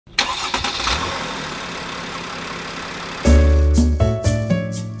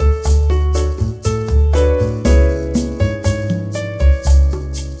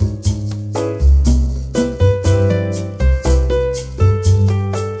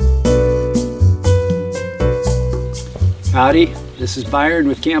Howdy, this is Byron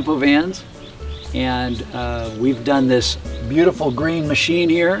with Campovans, and we've done this beautiful green machine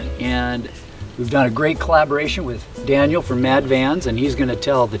here, and we've done a great collaboration with Daniel from Mad Vans, and he's going to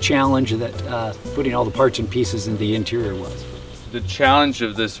tell the challenge that putting all the parts and pieces in the interior was. The challenge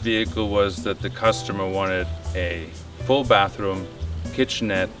of this vehicle was that the customer wanted a full bathroom,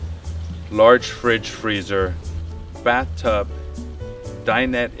 kitchenette, large fridge freezer, bathtub,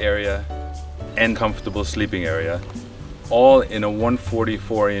 dinette area, and comfortable sleeping area, all in a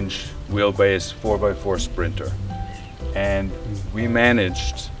 144-inch wheelbase 4x4 Sprinter. And we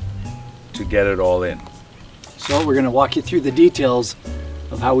managed to get it all in. So we're going to walk you through the details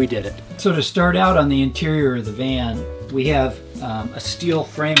of how we did it. So to start out on the interior of the van, we have a steel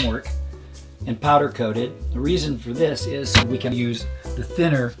framework and powder coated. The reason for this is we can use the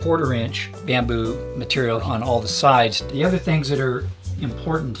thinner 1/4-inch bamboo material on all the sides. The other things that are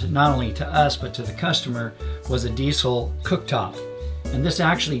important not only to us but to the customer was a diesel cooktop, and this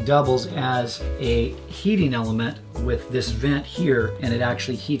actually doubles as a heating element with this vent here, and it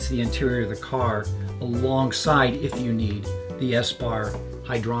actually heats the interior of the car alongside if you need the S-Bar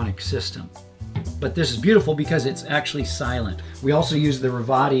hydronic system. But this is beautiful because it's actually silent. We also use the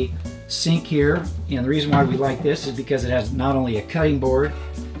Ravati sink here, and the reason why we like this is because it has not only a cutting board,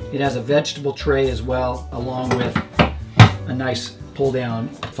 it has a vegetable tray as well, along with a nice pull-down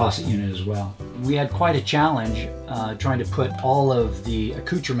faucet unit as well. We had quite a challenge trying to put all of the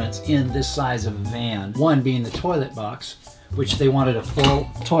accoutrements in this size of a van. One being the toilet box, which they wanted a full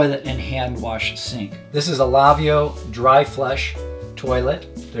toilet and hand wash sink. This is a Lavio dry flush toilet.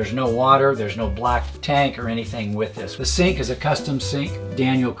 There's no water, there's no black tank or anything with this. The sink is a custom sink.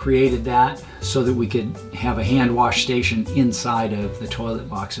 Daniel created that so that we could have a hand wash station inside of the toilet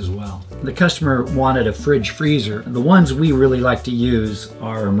box as well. The customer wanted a fridge freezer. The ones we really like to use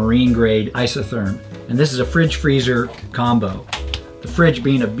are a marine grade isotherm. And this is a fridge freezer combo. The fridge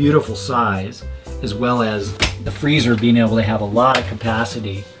being a beautiful size, as well as the freezer being able to have a lot of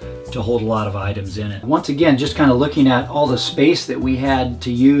capacity to hold a lot of items in it. Once again, just kind of looking at all the space that we had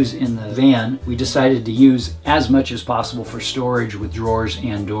to use in the van, we decided to use as much as possible for storage with drawers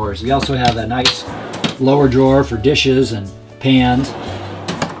and doors. We also have a nice lower drawer for dishes and pans,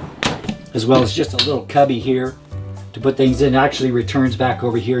 as well as just a little cubby here to put things in. It actually returns back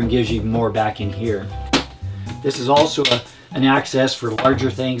over here and gives you more back in here. This is also an access for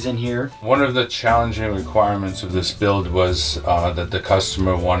larger things in here. One of the challenging requirements of this build was that the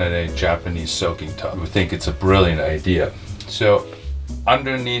customer wanted a Japanese soaking tub. We think it's a brilliant idea. So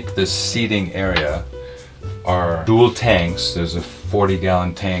underneath the seating area are dual tanks. There's a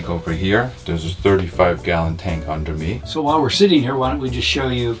 40-gallon tank over here. There's a 35-gallon tank under me. So while we're sitting here, why don't we just show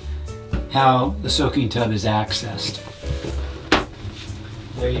you how the soaking tub is accessed.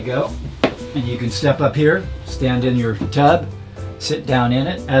 There you go. And you can step up here, stand in your tub, sit down in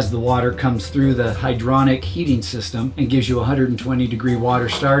it as the water comes through the hydronic heating system and gives you 120-degree water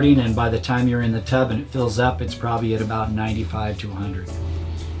starting, and by the time you're in the tub and it fills up, it's probably at about 95 to 100.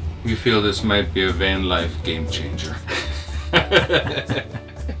 We feel this might be a van life game changer. The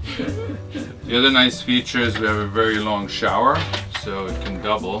other nice feature is we have a very long shower, so it can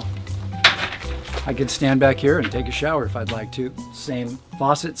double. I could stand back here and take a shower if I'd like to. Same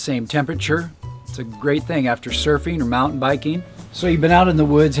faucet, same temperature. It's a great thing after surfing or mountain biking. So you've been out in the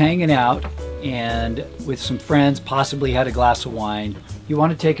woods hanging out and with some friends, possibly had a glass of wine. You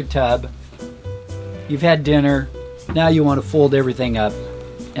want to take a tub. You've had dinner. Now you want to fold everything up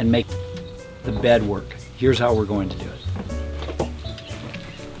and make the bed work. Here's how we're going to do it.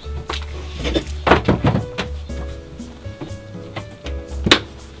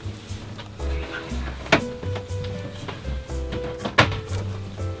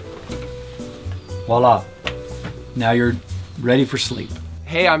 Voila, now you're ready for sleep.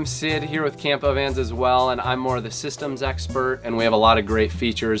 Hey, I'm Sid here with Campovans as well, and I'm more of the systems expert, and we have a lot of great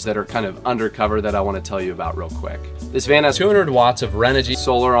features that are kind of undercover that I want to tell you about real quick. This van has 200 watts of Renogy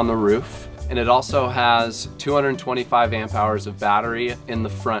solar on the roof, and it also has 225 amp hours of battery in the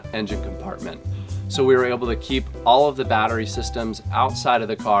front engine compartment. So we were able to keep all of the battery systems outside of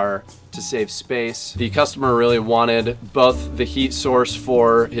the car to save space. The customer really wanted both the heat source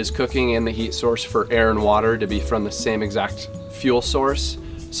for his cooking and the heat source for air and water to be from the same exact fuel source.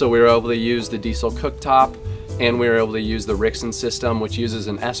 So we were able to use the diesel cooktop, and we were able to use the Rixon system, which uses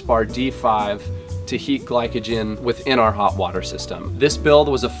an S-Bar D5 to heat glycogen within our hot water system. This build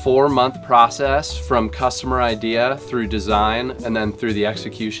was a 4-month process from customer idea through design and then through the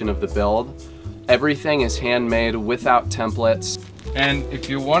execution of the build. Everything is handmade without templates. And if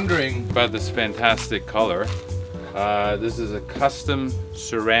you're wondering about this fantastic color, this is a custom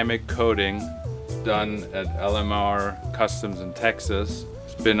ceramic coating done at LMR Customs in Texas.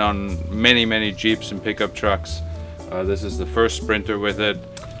 It's been on many Jeeps and pickup trucks. This is the first Sprinter with it.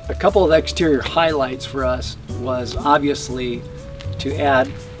 A couple of exterior highlights for us was obviously to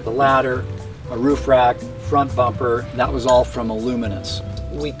add the ladder, a roof rack, front bumper. That was all from Aluminous.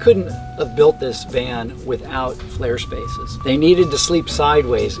 We couldn't have built this van without flare spaces. They needed to sleep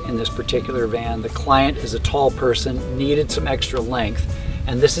sideways in this particular van. The client is a tall person, needed some extra length,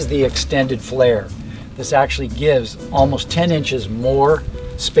 and this is the extended flare. This actually gives almost 10 inches more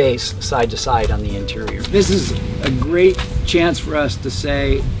space side to side on the interior. This is a great chance for us to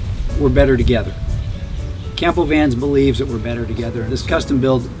say we're better together. Campovans believes that we're better together. This custom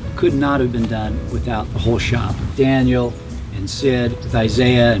build could not have been done without the whole shop. Daniel and Sid, with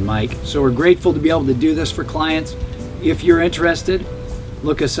Isaiah and Mike. So we're grateful to be able to do this for clients. If you're interested,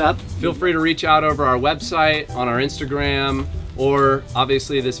 look us up. Feel free to reach out over our website, on our Instagram, or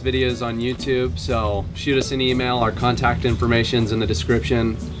obviously this video is on YouTube, so shoot us an email. Our contact information's in the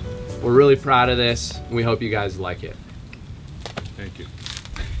description. We're really proud of this, and we hope you guys like it. Thank you.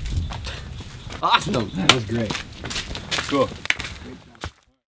 Awesome. That was great. Cool.